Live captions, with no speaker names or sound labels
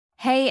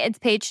Hey, it's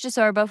Paige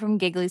DeSorbo from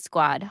Giggly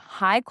Squad.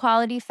 High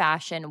quality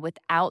fashion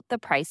without the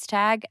price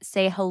tag.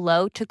 Say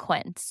hello to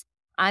Quince.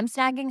 I'm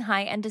snagging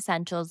high-end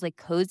essentials like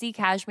cozy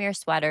cashmere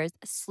sweaters,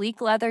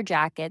 sleek leather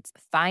jackets,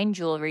 fine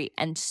jewelry,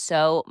 and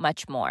so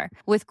much more.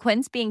 With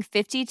Quince being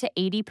 50 to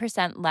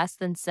 80% less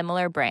than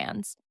similar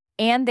brands.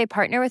 And they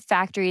partner with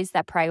factories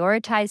that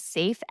prioritize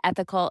safe,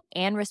 ethical,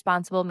 and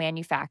responsible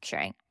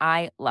manufacturing.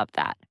 I love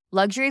that.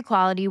 Luxury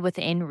quality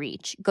within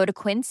reach. Go to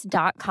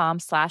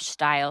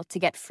quince.com/style to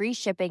get free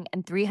shipping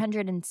and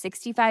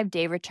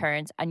 365-day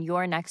returns on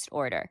your next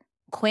order.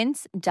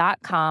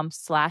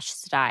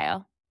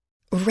 Quince.com/style.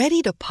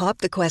 Ready to pop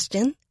the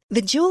question?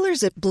 The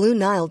jewelers at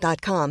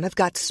BlueNile.com have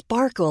got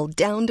sparkle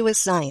down to a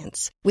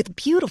science with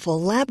beautiful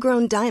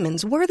lab-grown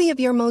diamonds worthy of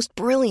your most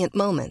brilliant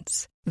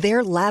moments.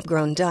 Their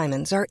lab-grown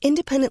diamonds are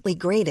independently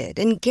graded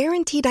and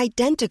guaranteed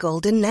identical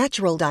to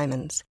natural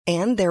diamonds,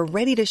 and they're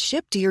ready to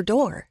ship to your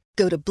door.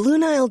 Go to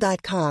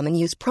BlueNile.com and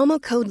use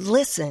promo code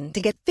LISTEN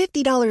to get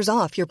 $50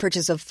 off your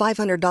purchase of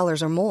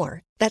 $500 or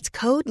more. That's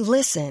code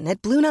LISTEN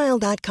at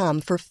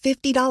BlueNile.com for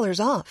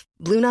 $50 off.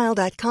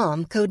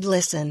 BlueNile.com, code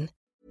LISTEN.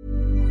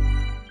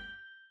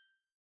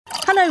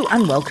 Hello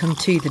and welcome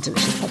to The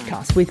Delicious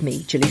Podcast with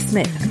me, Julie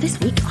Smith. And this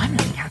week I'm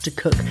learning how to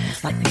cook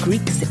like the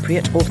Greek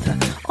Cypriot author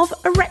of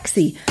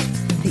Orexy,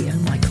 Theo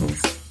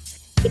Michaels.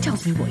 He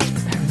tells me what he's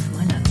preparing for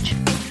my lunch.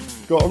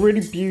 Got a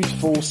really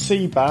beautiful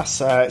sea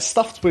bass. It's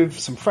stuffed with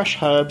some fresh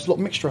herbs, a lot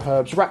of mixture of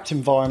herbs, wrapped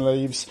in vine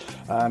leaves.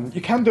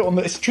 You can do it on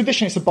the...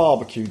 Traditionally it's a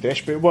barbecue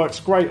dish, but it works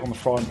great on the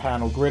frying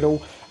pan or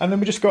griddle. And then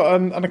we just got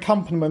an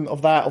accompaniment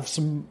of that, of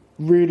some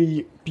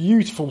really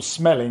beautiful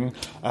smelling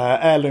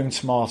heirloom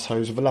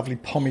tomatoes with a lovely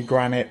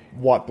pomegranate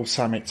white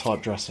balsamic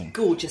type dressing.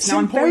 Gorgeous. Now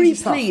I'm very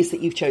pleased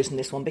that you've chosen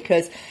this one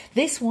because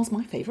this was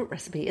my favourite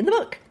recipe in the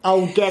book.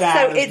 Oh, get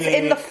out of So it's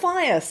here. in the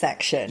fire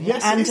section.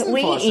 Yes, and it is in the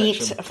we fire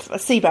eat section.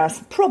 sea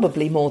bass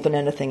probably more than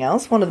anything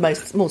else, one of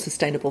the more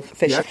sustainable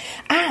fish. Yeah.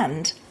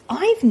 And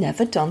I've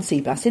never done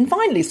sea bass in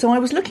vine leaves, so I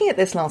was looking at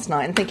this last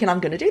night and thinking I'm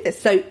going to do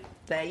this. So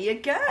there you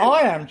go.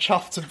 I am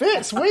chuffed to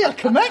bits. We are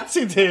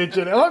connected here,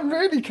 Julie. I'm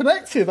really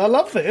connected. I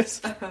love this.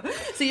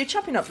 So you're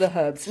chopping up the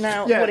herbs.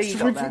 Now, Yeah, what have you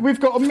got there? we've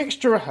got a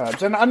mixture of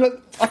herbs, and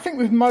I think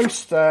with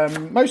most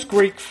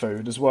Greek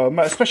food as well,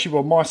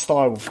 especially my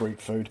style of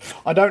Greek food,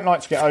 I don't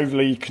like to get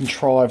overly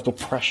contrived or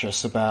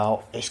precious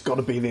about it's got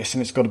to be this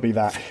and it's got to be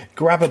that.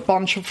 Grab a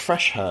bunch of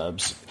fresh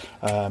herbs,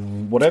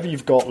 whatever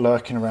you've got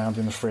lurking around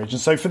in the fridge.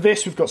 And so for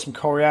this, we've got some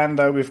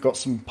coriander, we've got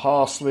some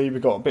parsley, we've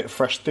got a bit of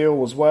fresh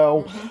dill as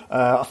well.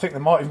 I think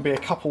there might even be a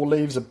couple of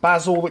leaves of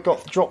basil that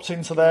got dropped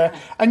into there,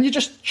 and you're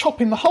just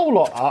chopping the whole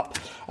lot up,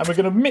 and we're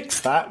going to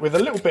mix that with a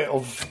little bit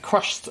of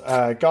crushed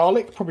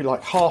garlic, probably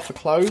like half a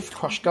clove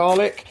crushed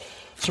garlic,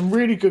 some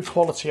really good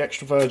quality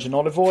extra virgin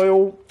olive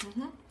oil.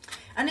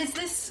 And is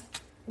this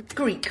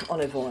Greek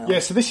olive oil? Yeah,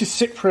 so this is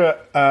Cypriot.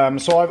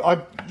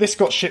 This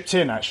got shipped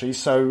in actually,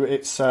 so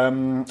it's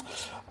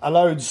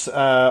Alode's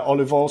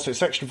olive oil, so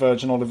it's extra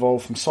virgin olive oil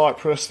from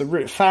Cyprus.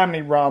 The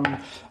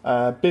family-run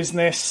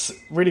business,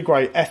 really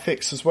great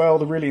ethics as well.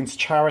 They're really into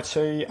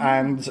charity,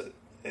 and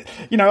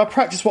I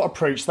practice what I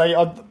preach.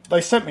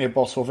 They sent me a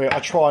bottle of it. I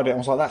tried it. And I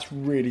was like, that's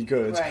really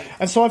good. Right.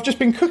 And so I've just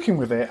been cooking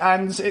with it,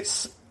 and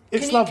it's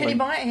lovely. Can you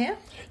buy it here?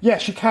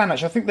 Yes, you can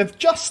actually. I think they've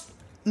just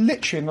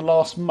literally in the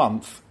last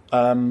month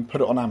put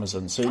it on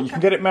Amazon, so you can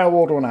get it mail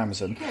order on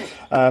Amazon.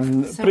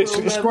 But it's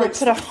great. We'll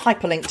put a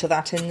hyperlink to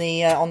that in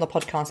the on the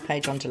podcast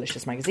page on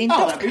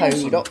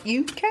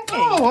deliciousmagazine.co.uk.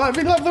 Oh, I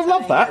mean, they'll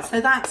love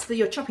that. So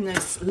you're chopping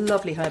those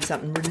lovely herbs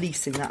out and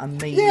releasing that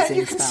amazing Yeah,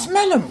 you can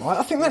smell them, right?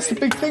 I think that's the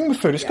big thing with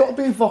food. It's got to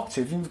be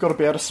evocative, and you've got to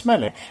be able to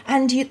smell it.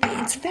 And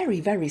it's very,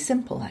 very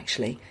simple,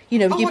 actually.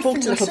 You bought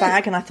a little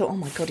bag, and I thought, oh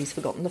my God, he's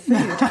forgotten the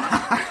food.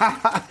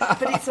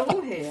 But it's all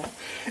here.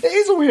 It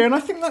is all here, and I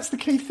think that's the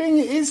key thing.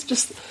 It's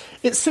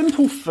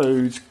simple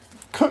food,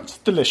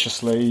 cooked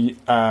deliciously.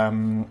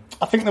 I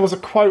think there was a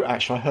quote,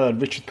 actually, I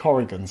heard Richard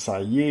Corrigan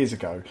say years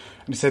ago,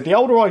 and he said, the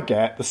older I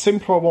get, the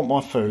simpler I want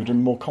my food and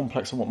the more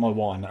complex I want my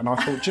wine. And I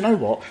thought, do you know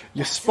what?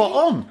 You're spot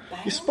on.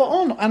 You're spot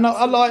on. And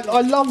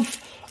I love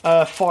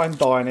fine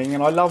dining,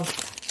 and I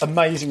love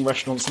amazing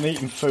restaurants and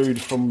eating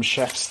food from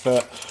chefs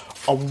that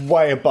are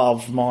way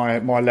above my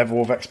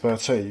level of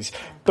expertise.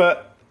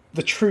 But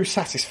the true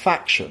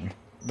satisfaction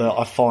that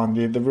I find,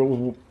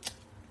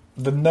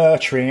 the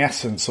nurturing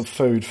essence of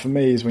food for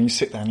me is when you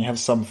sit down and you have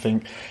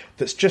something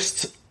that's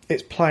just,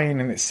 it's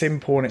plain and it's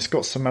simple and it's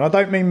got some, and I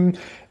don't mean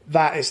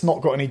that it's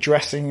not got any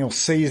dressing or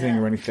seasoning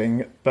or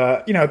anything,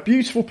 but a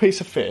beautiful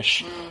piece of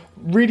fish,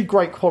 really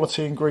great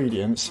quality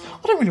ingredients.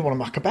 I don't really want to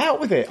muck about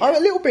with it. A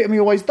little bit of me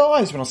always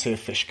dies when I see a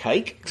fish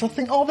cake, because I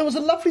think, oh, there was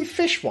a lovely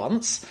fish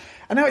once,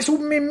 and now it's all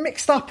been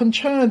mixed up and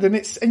churned,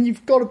 and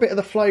you've got a bit of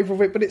the flavour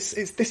of it, but it's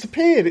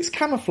disappeared, it's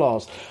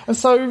camouflaged. And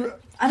so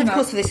And of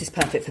course, this is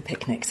perfect for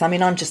picnics. I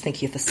mean, I'm just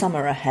thinking of the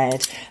summer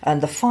ahead,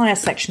 and the fire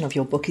section of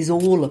your book is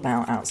all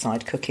about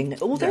outside cooking.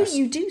 Although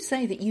you do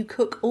say that you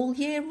cook all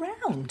year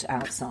round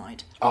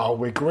outside. Oh,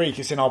 we're Greek.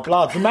 It's in our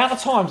blood. The amount of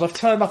times I've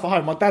turned up at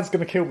home, my dad's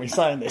going to kill me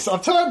saying this.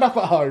 I've turned up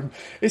at home.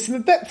 It's in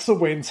the depths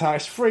of winter.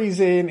 It's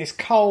freezing. It's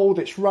cold.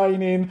 It's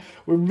raining.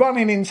 We're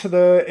running into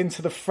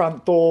the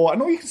front door,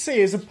 and all you can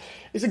see is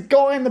a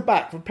guy in the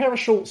back with a pair of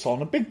shorts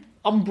on, a big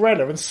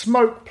umbrella and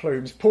smoke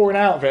plumes pouring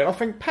out of it. And I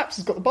think perhaps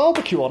he's got the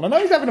barbecue on. I know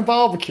he's having a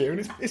barbecue,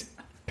 and it's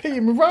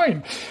peeing with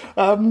rain.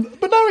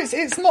 But no,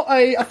 it's not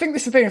a... I think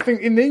this is the thing. I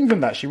think in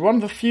England, actually, we're one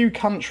of the few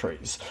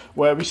countries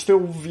where we still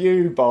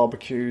view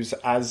barbecues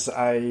as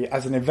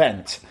an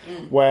event.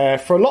 Where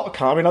for a lot of...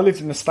 I mean, I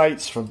lived in the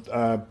States for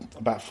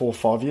about 4 or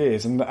 5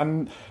 years,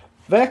 and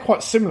they're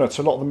quite similar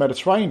to a lot of the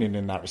Mediterranean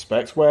in that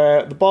respect,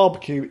 where the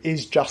barbecue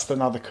is just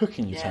another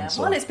cooking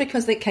utensil. Well, it's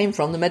because it came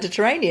from the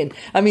Mediterranean.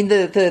 I mean,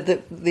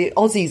 the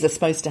Aussies are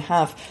supposed to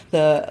have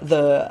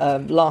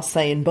the last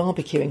say in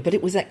barbecuing, but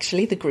it was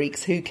actually the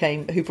Greeks who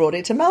brought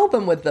it to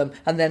Melbourne with them,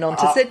 and then on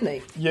to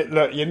Sydney.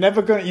 Look, you're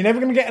never going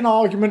to get an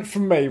argument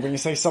from me when you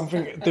say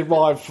something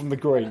derived from the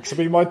Greeks. I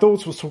mean, my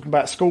daughter was talking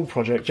about a school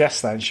project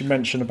yesterday, and she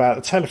mentioned about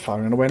the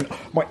telephone, and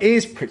my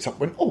ears pricked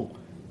up, oh,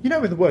 you know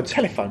where the word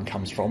telephone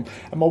comes from?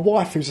 And my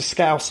wife, who's a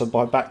Scouser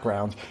by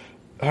background,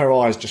 her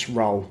eyes just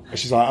roll. And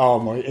she's like, oh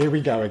my, here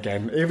we go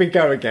again.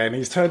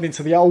 He's turned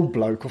into the old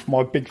bloke off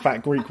my big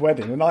fat Greek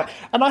wedding. And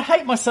I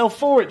hate myself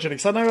for it, Julie,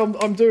 because I know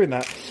I'm doing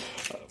that.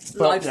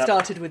 Life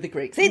started with the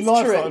Greeks. It's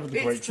Life true. Started with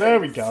the Greeks. True. There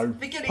we go.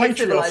 Beginning of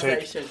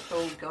civilization.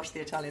 Oh gosh,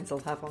 the Italians will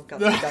have one.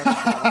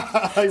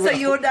 So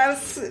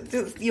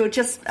you're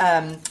just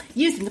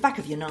using the back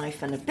of your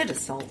knife and a bit of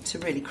salt to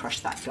really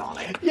crush that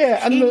garlic.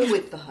 Yeah, and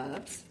with the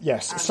herbs.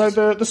 Yes. So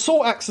the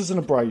salt acts as an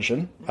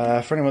abrasion.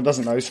 For anyone who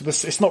doesn't know, so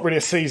it's not really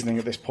a seasoning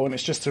at this point.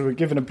 It's just to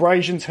give an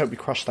abrasion to help you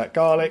crush that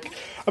garlic.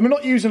 And we're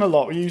not using a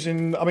lot. We're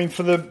using. I mean,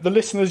 for the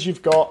listeners,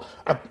 you've got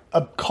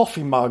a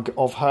coffee mug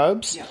of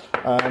herbs. Yeah.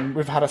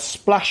 We've had a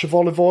splash of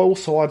olive oil,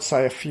 so I'd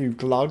say a few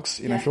glugs.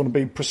 If you want to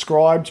be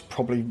prescribed,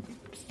 probably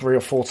 3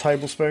 or 4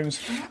 tablespoons,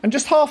 and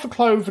just half a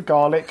clove of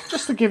garlic,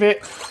 just to give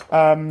it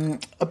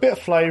a bit of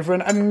flavour.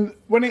 And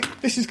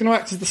this is going to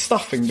act as the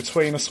stuffing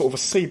between a sort of a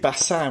sea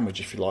bass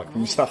sandwich, if you like,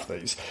 when you stuff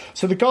these.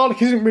 So the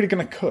garlic isn't really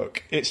going to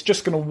cook; it's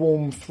just going to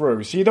warm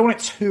through. So you don't want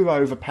it too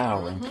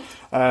overpowering.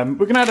 We're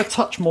going to add a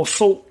touch more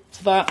salt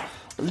to that.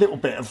 A little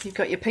bit of... You've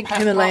got your pink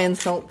Himalayan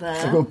salt there.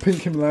 I've got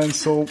pink Himalayan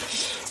salt.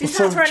 Is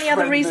that for any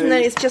other reason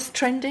that it's just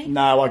trendy?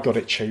 No, I got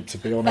it cheap, to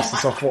be honest,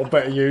 so I thought I'd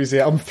better use it.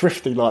 I'm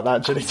thrifty like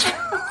that, Jenny.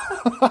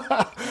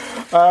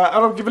 And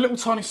I'll give a little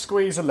tiny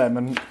squeeze of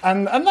lemon.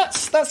 And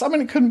that's I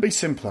mean, it couldn't be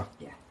simpler.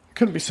 Yeah.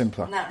 Couldn't be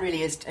simpler. And that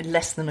really is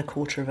less than a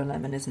quarter of a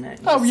lemon, isn't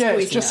it? Oh, yeah,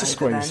 it's just a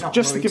squeeze.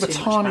 Just to give a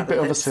tiny bit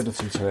of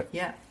acidity to it.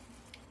 Yeah.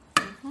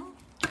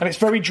 And it's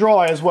very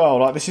dry as well.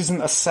 Like, this isn't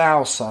a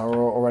salsa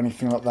or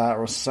anything like that,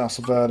 or a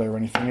salsa verde or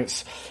anything.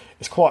 It's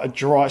quite a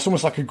dry. It's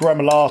almost like a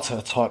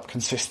gremolata type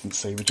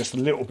consistency with just a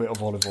little bit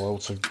of olive oil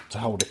to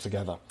hold it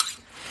together.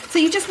 So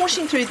you're just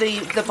washing through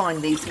the vine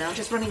leaves now,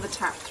 just running the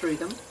tap through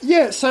them.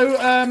 Yeah. So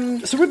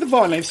with the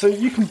vine leaves, so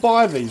you can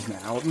buy these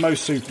now at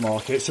most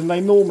supermarkets, and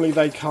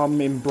they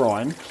come in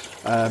brine.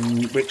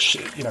 Which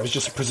is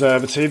just a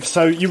preservative.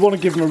 So you want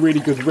to give them a really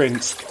good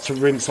rinse to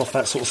rinse off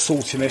that sort of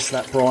saltiness,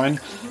 that brine.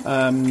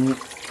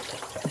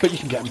 But you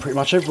can get them pretty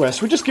much everywhere.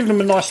 So we're just giving them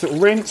a nice little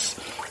rinse,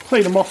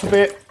 clean them off a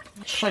bit,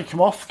 shake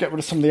them off, get rid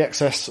of some of the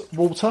excess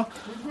water,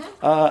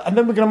 and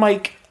then we're going to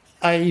make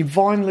a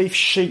vine leaf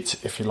sheet,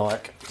 if you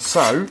like.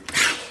 So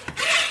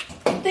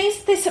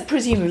this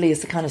presumably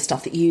is the kind of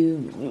stuff that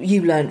you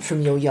learnt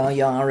from your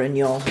yaya and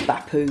your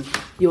bapu,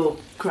 your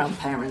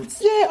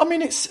grandparents. Yeah, I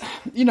mean, it's,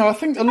 I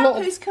think a lot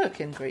of... Bapu's cook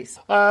in Greece?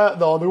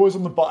 No, they're always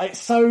on the bottom. It's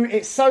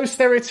so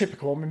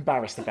stereotypical, I'm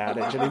embarrassed about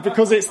it, actually,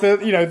 because it's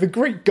the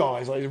Greek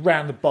guys, like,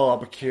 around the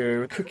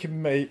barbecue,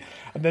 cooking meat,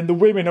 and then the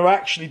women are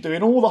actually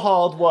doing all the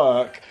hard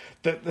work.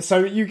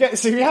 So you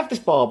have this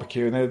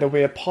barbecue, and there'll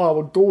be a pile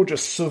of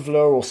gorgeous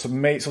souvla or some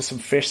meats or some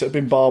fish that have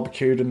been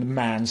barbecued, and the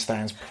man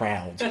stands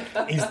proud.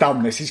 He's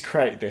done this, he's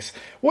created this.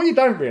 What you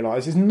don't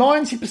realise is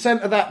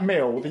 90% of that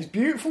meal, these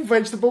beautiful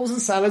vegetables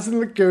and salads and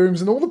legumes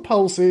and all the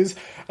pulses,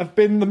 have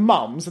been the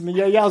mums and the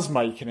yayas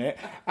making it,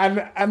 and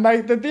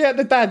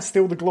the dad's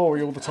still the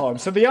glory all the time.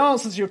 So the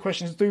answer to your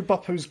question is, do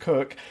Bapus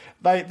cook?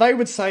 They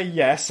would say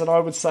yes, and I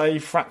would say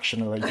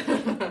fractionally.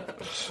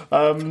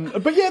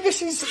 But yeah,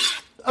 this is...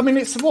 I mean,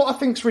 it's what I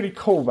think is really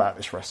cool about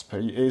this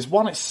recipe is,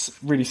 one, it's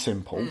really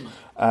simple.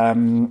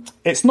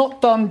 It's not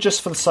done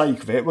just for the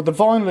sake of it. Well, the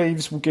vine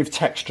leaves will give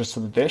texture to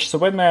the dish. So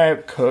when they're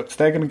cooked,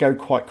 they're going to go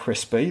quite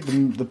crispy.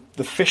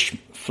 The fish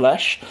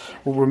flesh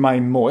will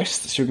remain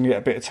moist, so you're going to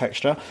get a bit of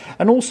texture.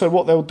 And also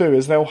what they'll do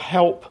is they'll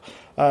help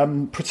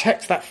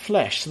protect that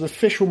flesh, so the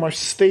fish will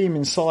almost steam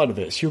inside of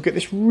it. So you'll get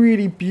this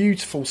really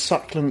beautiful,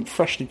 succulent,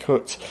 freshly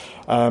cooked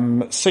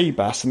sea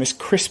bass and this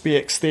crispy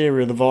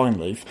exterior of the vine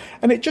leaf,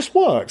 and it just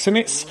works. And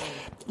it's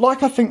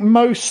like, I think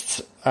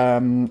most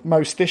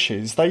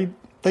dishes, they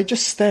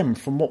just stem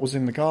from what was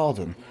in the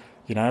garden.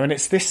 and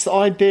it's this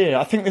idea.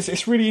 I think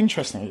it's really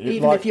interesting.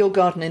 Even if your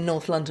garden in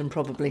North London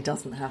probably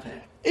doesn't have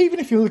it. Even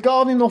if you're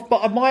gardening off,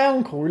 but my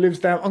uncle who lives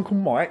down, Uncle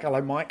Mike,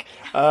 hello Mike,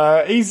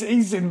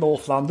 he's in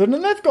North London,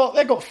 and they've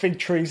got fig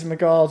trees in the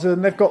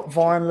garden, they've got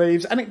vine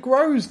leaves, and it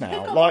grows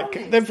now.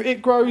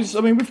 It grows. I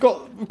mean, we've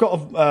got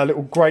a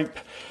little grape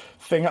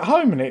thing at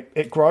home, and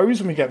it grows,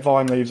 and we get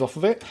vine leaves off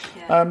of it.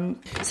 Yeah.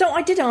 So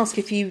I did ask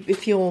if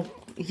your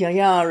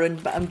Yaya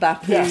and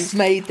Bapu's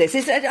made this.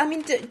 Is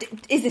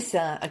this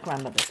a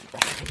grandmother's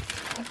recipe?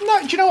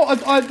 No, do you know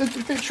what?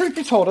 The truth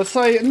be told, I'd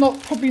say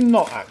probably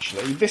not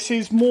actually. This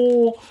is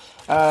more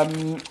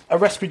a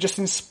recipe just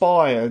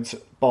inspired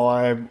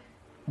by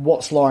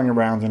what's lying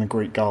around in a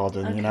Greek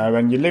garden,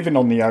 and you're living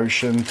on the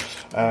ocean.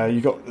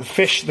 You've got the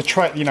fish,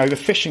 the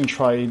fishing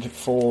trade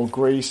for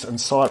Greece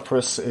and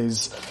Cyprus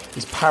is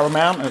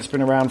paramount, and it's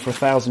been around for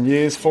 1,000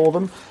 years for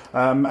them.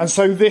 And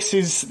so this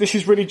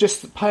is really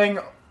just paying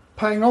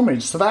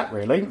homage to that,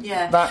 really.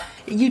 Yeah.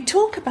 You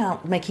talk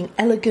about making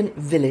elegant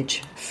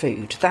village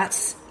food.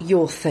 That's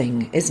your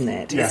thing, isn't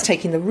it? Yeah. It's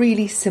taking the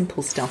really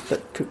simple stuff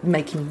but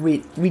making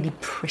really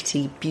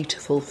pretty,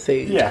 beautiful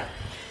food. Yeah.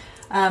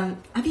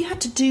 Have you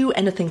had to do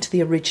anything to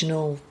the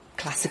original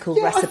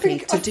classical recipe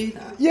to do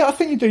that? Yeah, I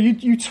think you do.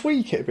 You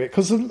tweak it a bit,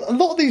 because a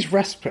lot of these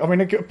recipes. I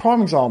mean, a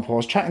prime example. I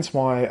was chatting to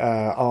my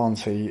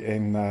auntie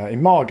in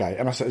Margate,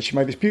 and I said she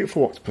made this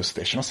beautiful octopus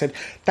dish, and I said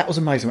that was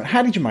amazing.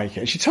 How did you make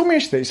it? And she told me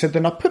she did. She said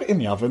then I put it in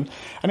the oven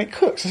and it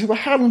cooks. I said, well,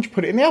 how long did you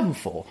put it in the oven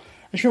for?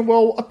 And she went,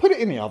 well, I put it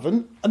in the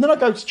oven and then I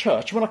go to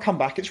church, and when I come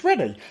back, it's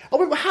ready. I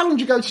went, well, how long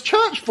do you go to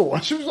church for?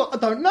 And she was like, I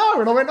don't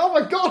know. And I went, oh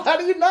my God, how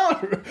do you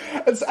know?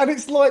 And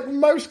it's like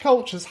most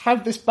cultures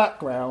have this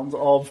background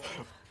of,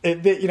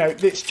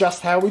 it's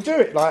just how we do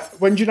it. Like,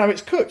 when do you know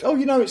it's cooked? Oh,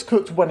 it's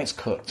cooked when it's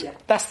cooked. Yeah.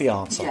 That's the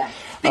answer. Yeah.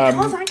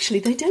 Because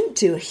actually they don't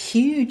do a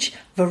huge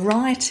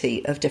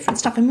variety of different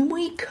stuff. I mean,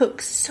 we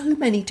cook so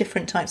many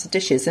different types of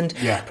dishes and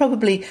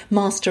probably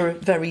master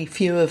very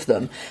few of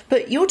them.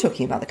 But you're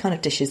talking about the kind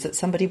of dishes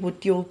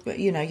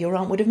that your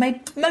aunt would have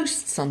made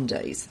most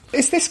Sundays.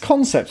 It's this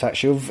concept,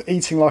 actually, of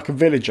eating like a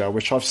villager,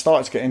 which I've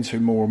started to get into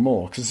more and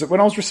more. Because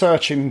when I was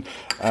researching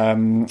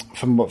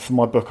for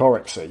my book,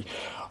 Orexy,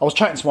 I was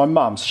chatting to my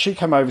mum. So she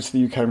came over to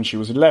the UK when she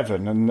was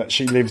 11, and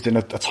she lived in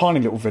a tiny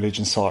little village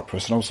in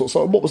Cyprus. And I was sort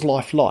of, what was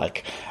life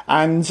like?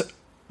 And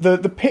the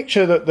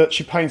picture that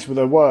she painted with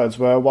her words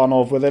were one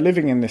of where they're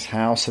living in this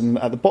house, and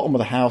at the bottom of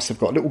the house they've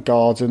got a little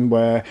garden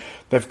where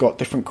they've got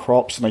different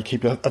crops, and they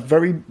keep a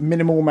very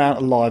minimal amount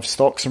of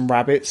livestock, some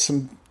rabbits,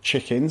 some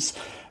chickens.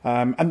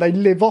 And they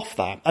live off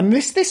that. And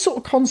this sort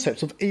of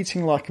concept of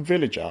eating like a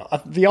villager,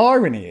 the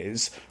irony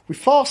is we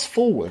fast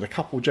forward a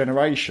couple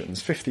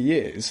generations, 50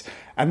 years,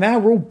 and now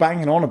we're all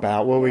banging on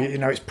about,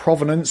 it's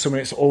provenance and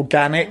it's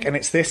organic and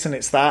it's this and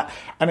it's that.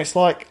 And it's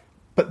like,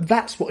 but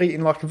that's what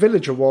eating like a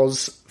villager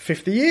was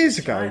 50 years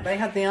ago. Right, they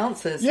had the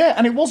answers. Yeah,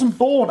 and it wasn't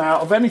born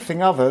out of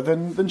anything other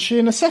than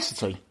sheer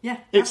necessity. Yeah,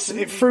 it's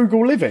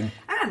frugal living.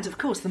 And, of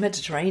course, the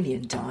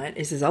Mediterranean diet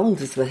is as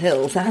old as the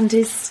hills and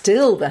is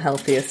still the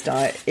healthiest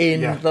diet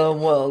in the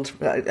world.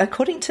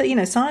 According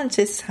to,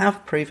 scientists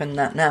have proven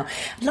that now.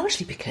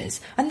 Largely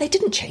because, and they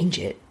didn't change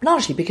it,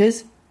 largely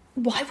because,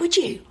 why would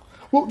you?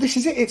 Well, this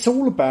is it. It's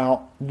all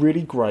about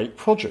really great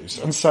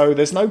produce. And so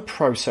there's no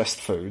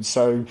processed food.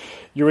 So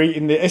you're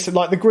eating it's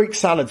like the Greek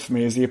salad for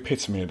me is the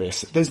epitome of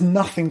this. There's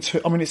nothing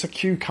it's a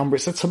cucumber,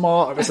 it's a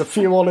tomato, it's a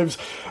few olives,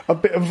 a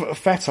bit of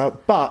feta,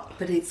 but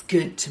it's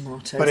good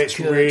tomatoes. But it's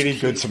really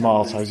good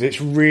tomatoes. It's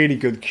really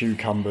good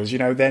cucumbers.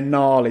 They're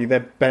gnarly,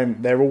 they're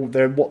bent, they're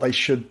what they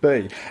should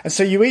be. And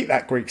so you eat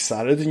that Greek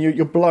salad and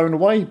you're blown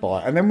away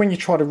by it. And then when you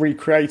try to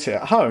recreate it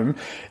at home,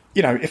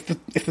 if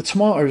the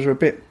tomatoes are a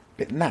bit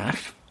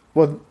naff,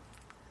 well,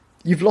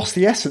 you've lost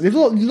the essence. You've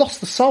lost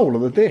the soul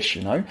of the dish,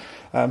 So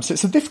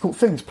it's a difficult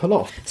thing to pull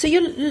off. So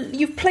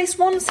you've placed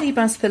one sea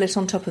bass fillet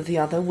on top of the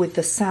other with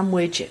the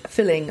sandwich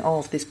filling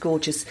of this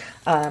gorgeous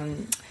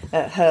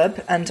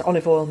herb and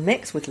olive oil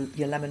mix with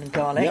your lemon and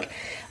garlic. Yep.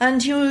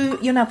 And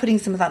you're now putting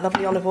some of that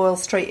lovely olive oil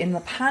straight in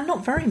the pan.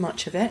 Not very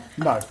much of it.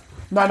 No,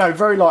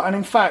 very light. And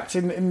in fact,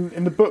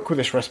 in the book with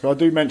this recipe, I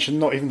do mention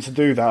not even to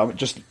do that.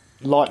 Just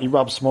lightly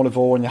rub some olive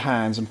oil on your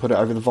hands and put it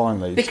over the vine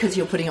leaves. Because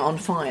you're putting it on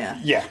fire.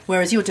 Yeah.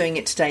 Whereas you're doing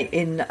it today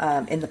in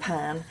the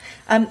pan.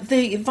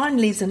 The vine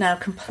leaves are now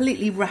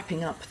completely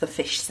wrapping up the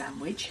fish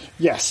sandwich.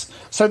 Yes.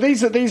 So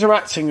these are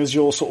acting as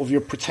your sort of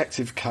your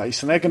protective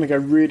case, and they're going to go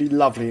really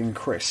lovely and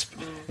crisp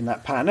in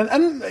that pan.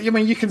 And I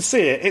mean, you can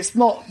see it. It's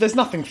not. There's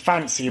nothing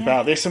fancy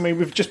about this. I mean,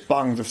 we've just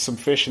bunged of some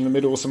fish in the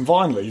middle of some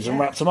vine leaves and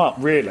wrapped them up.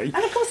 Really.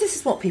 And of course, this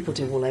is what people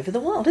do all over the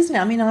world, isn't it?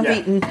 I mean, I've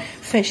eaten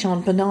fish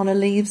on banana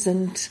leaves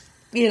and.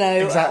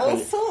 Exactly. All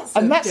sorts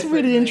and of that's a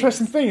really things.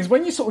 interesting thing is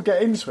when you sort of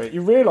get into it,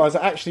 you realise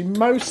that actually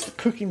most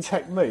cooking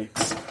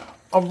techniques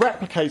are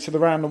replicated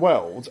around the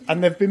world,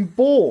 and they've been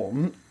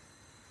born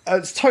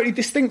as totally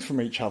distinct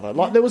from each other.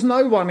 Like there was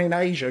no one in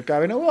Asia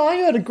going, "Oh, I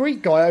heard a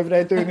Greek guy over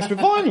there doing this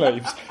with vine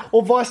leaves,"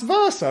 or vice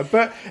versa.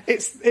 But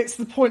it's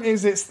the point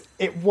is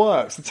it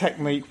works. The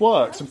technique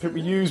works, and people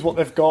use what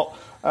they've got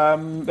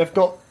around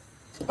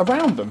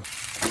them.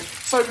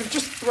 So we've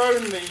just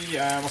thrown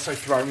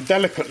we've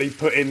delicately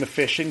put in the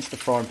fish into the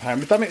frying pan.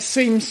 We've done it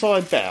seam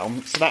side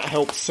down, so that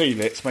helps seal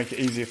it to make it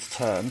easier to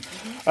turn.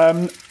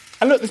 And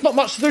look, there's not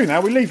much to do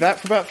now. We leave that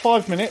for about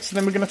 5 minutes, and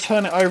then we're going to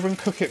turn it over and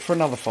cook it for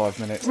another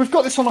 5 minutes. We've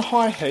got this on a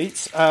high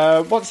heat.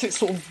 Once it's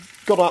sort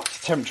of got up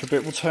to temperature a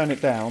bit, we'll turn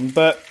it down.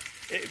 But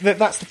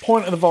that's the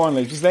point of the vine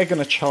leaves, is they're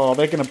going to char,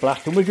 they're going to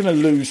blacken. We're going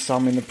to lose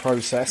some in the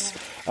process,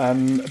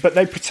 but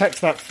they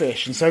protect that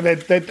fish, and so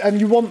and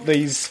you want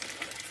these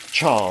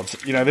charred.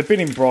 You know, they've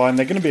been in brine,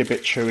 they're going to be a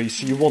bit chewy,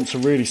 so you want to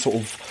really sort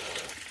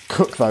of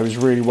cook those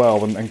really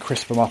well and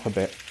crisp them up a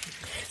bit.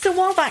 So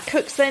while that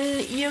cooks,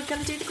 then you're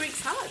going to do the Greek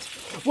salad.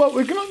 Well,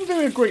 we're going to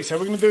do a Greek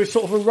salad. We're going to do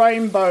sort of a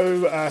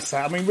rainbow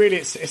salad. I mean, really,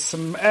 it's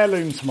some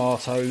heirloom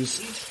tomatoes.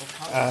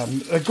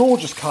 They're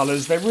gorgeous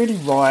colours. They're really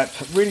ripe,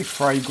 really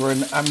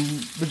fragrant, and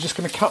we're just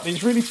going to cut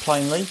these really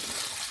plainly.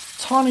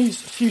 Tiny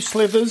few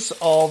slivers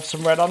of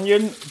some red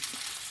onion,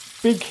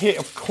 big hit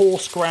of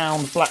coarse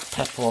ground black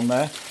pepper on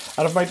there.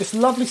 And I've made this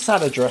lovely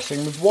salad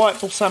dressing with white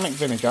balsamic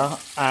vinegar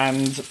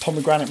and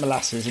pomegranate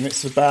molasses, and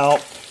it's about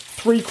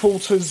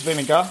 3/4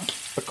 vinegar,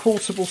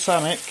 1/4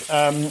 balsamic,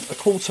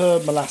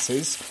 1/4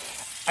 molasses,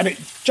 and it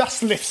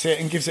just lifts it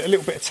and gives it a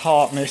little bit of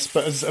tartness,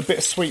 but as a bit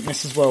of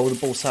sweetness as well with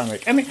the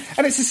balsamic. And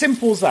it's as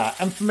simple as that.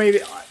 And for me,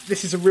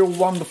 this is a real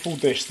wonderful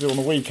dish to do on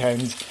the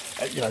weekend.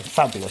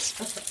 Fabulous.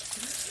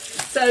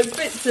 So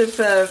bits of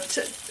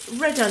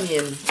red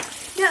onion.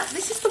 Yeah,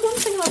 this is the one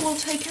thing I will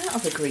take out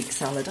of a Greek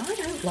salad. I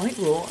don't like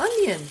raw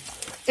onion.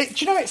 Do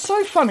you know, it's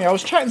so funny. I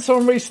was chatting to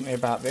someone recently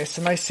about this,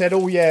 and they said,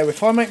 "Oh yeah,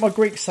 if I make my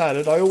Greek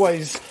salad, I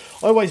always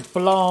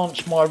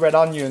blanch my red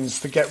onions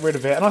to get rid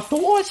of it." And I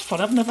thought, "Oh, it's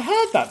funny. I've never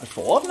heard that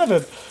before. I've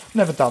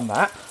never done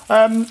that."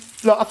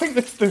 Look, I think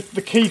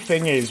the key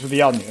thing is with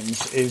the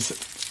onions is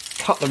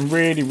cut them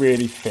really,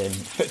 really thin.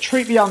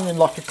 Treat the onion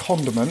like a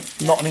condiment,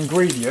 not an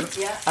ingredient,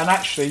 and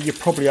actually you're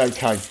probably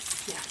okay.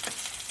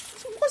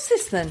 What's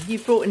this then?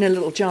 You've brought in a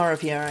little jar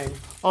of your own.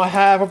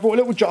 I brought a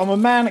little jar. I'm a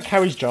man that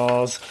carries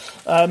jars.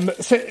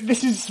 So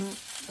this is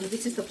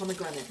the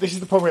pomegranate. This is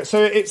the pomegranate.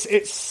 So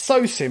it's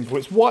so simple.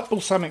 It's white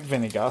balsamic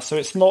vinegar, so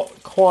it's not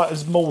quite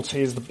as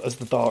malty as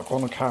the dark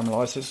one or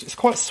caramelised. It's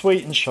quite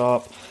sweet and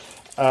sharp.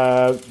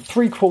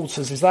 3/4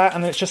 is that,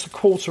 and it's just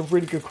 1/4 of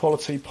really good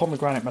quality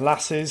pomegranate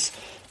molasses.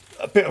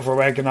 A bit of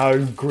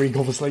oregano, Greek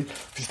obviously,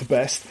 is the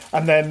best,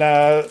 and then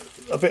a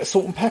bit of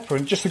salt and pepper,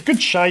 and just a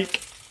good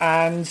shake.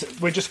 And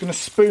we're just going to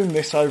spoon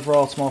this over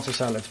our tomato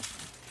salad.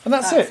 And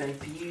that's it. That's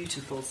a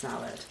beautiful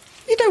salad.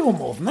 You don't want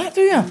more than that,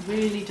 do you? You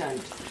really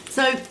don't.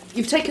 So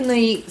you've taken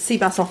the sea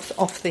bass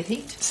off the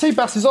heat? Sea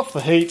bass is off the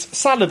heat.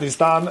 Salad is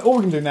done. All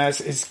we can do now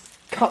is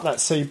cut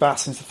that sea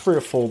bass into 3 or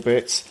 4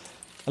 bits.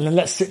 And then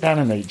let's sit down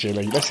and eat,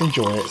 Julie. Let's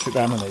enjoy it. Sit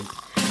down and eat.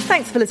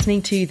 Thanks for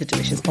listening to The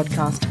Delicious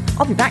Podcast.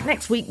 I'll be back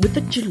next week with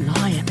the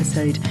July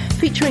episode,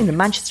 featuring the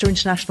Manchester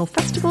International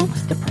Festival,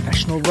 the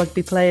professional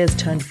rugby players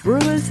turned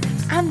brewers,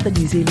 and the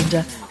New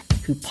Zealander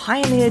who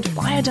pioneered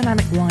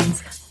biodynamic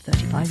wines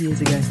 35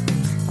 years ago.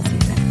 I'll see you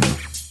then.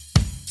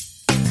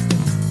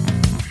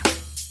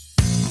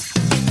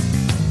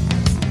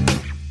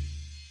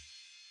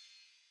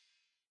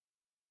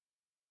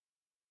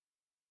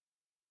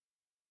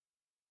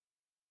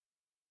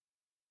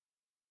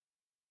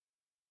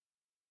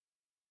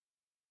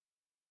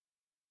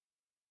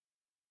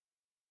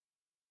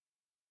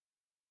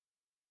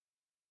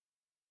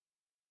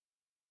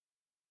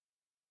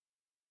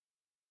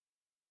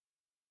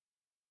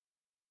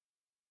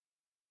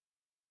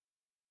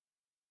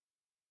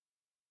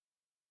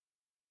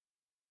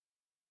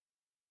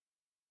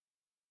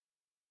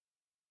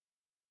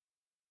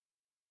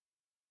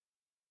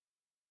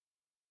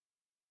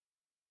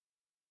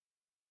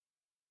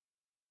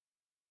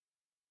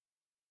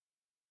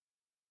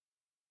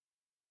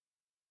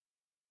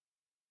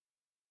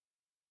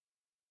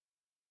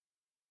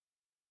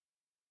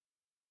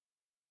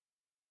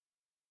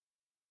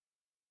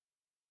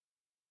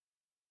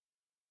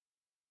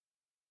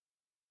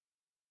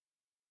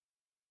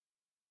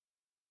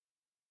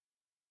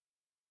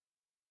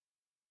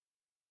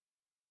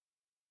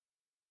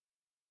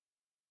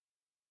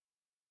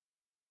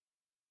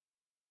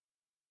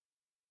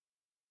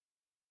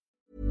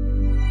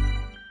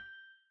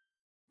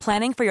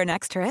 Planning for your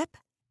next trip?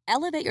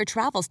 Elevate your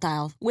travel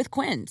style with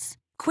Quince.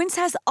 Quince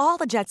has all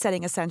the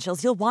jet-setting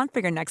essentials you'll want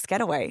for your next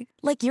getaway,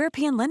 like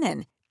European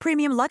linen,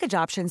 premium luggage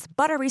options,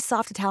 buttery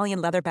soft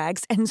Italian leather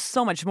bags, and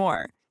so much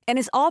more. And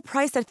is all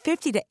priced at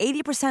 50 to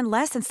 80%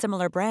 less than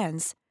similar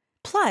brands.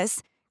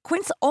 Plus,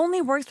 Quince only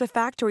works with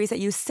factories that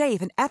use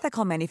safe and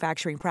ethical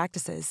manufacturing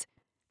practices.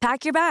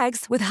 Pack your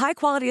bags with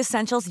high-quality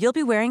essentials you'll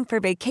be wearing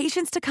for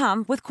vacations to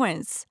come with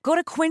Quince. Go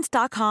to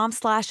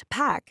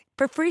quince.com/pack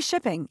for free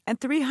shipping and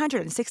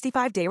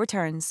 365-day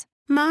returns.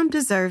 Mom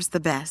deserves the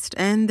best,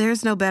 and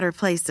there's no better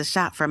place to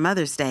shop for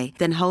Mother's Day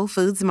than Whole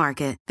Foods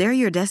Market. They're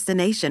your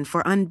destination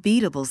for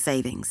unbeatable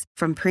savings,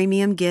 from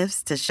premium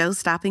gifts to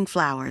show-stopping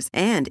flowers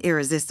and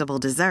irresistible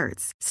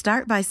desserts.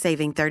 Start by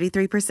saving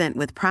 33%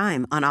 with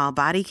Prime on all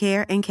body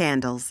care and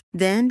candles.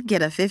 Then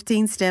get a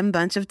 15-stem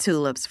bunch of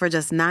tulips for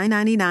just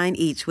 $9.99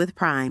 each with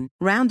Prime.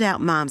 Round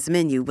out Mom's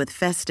menu with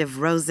festive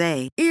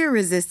rosé,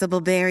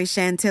 irresistible berry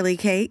chantilly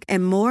cake,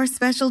 and more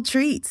special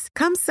treats.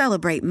 Come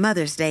celebrate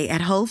Mother's Day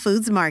at Whole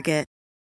Foods Market.